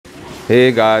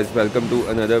Hey guys, welcome to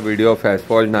another video of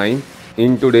Asphalt 9.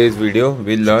 In today's video,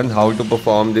 we'll learn how to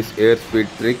perform this airspeed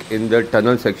trick in the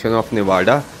tunnel section of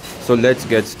Nevada. So let's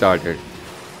get started.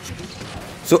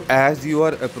 So as you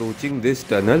are approaching this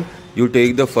tunnel, you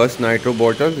take the first nitro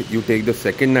bottle, you take the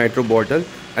second nitro bottle,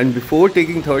 and before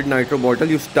taking third nitro bottle,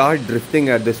 you start drifting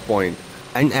at this point.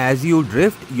 And as you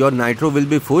drift, your nitro will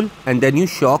be full, and then you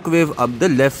shockwave up the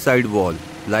left side wall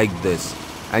like this.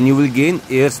 And you will gain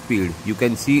airspeed, you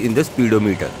can see in the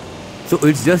speedometer. So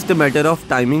it's just a matter of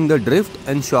timing the drift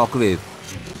and shockwave.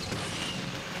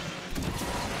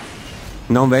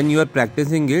 Now when you are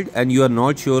practicing it and you are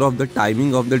not sure of the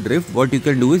timing of the drift, what you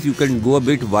can do is you can go a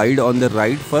bit wide on the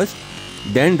right first,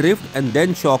 then drift and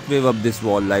then shockwave up this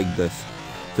wall like this.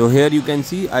 So here you can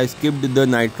see I skipped the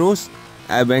nitros,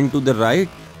 I went to the right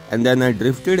and then I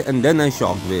drifted and then I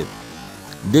shockwave.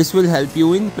 This will help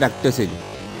you in practicing.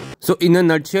 So in a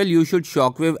nutshell, you should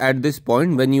shockwave at this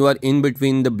point when you are in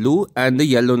between the blue and the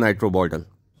yellow nitro bottle.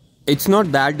 It's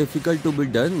not that difficult to be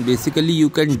done. Basically, you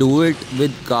can do it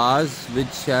with cars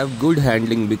which have good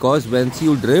handling, because once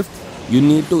you drift, you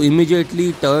need to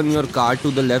immediately turn your car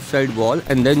to the left side wall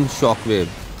and then shockwave.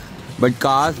 But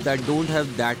cars that don't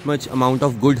have that much amount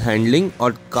of good handling,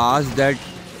 or cars that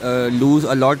lose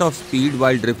a lot of speed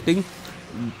while drifting,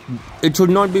 it should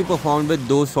not be performed with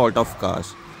those sort of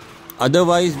cars.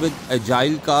 Otherwise, with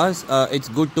agile cars, it's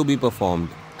good to be performed.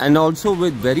 And also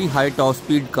with very high top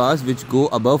speed cars which go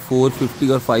above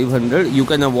 450 or 500, you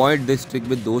can avoid this trick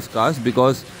with those cars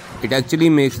because it actually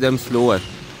makes them slower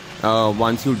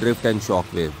once you drift and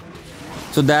shockwave.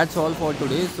 So that's all for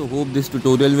today. So hope this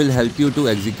tutorial will help you to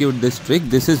execute this trick.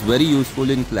 This is very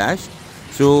useful in Clash.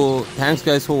 So thanks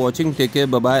guys for watching. Take care,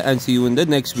 bye bye, and see you in the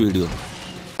next video.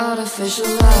 Artificial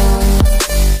love.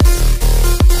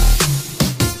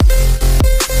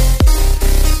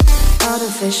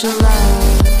 Artificial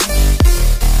love.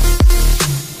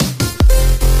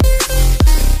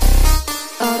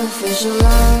 Artificial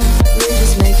love. We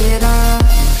just make it up,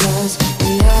 'cause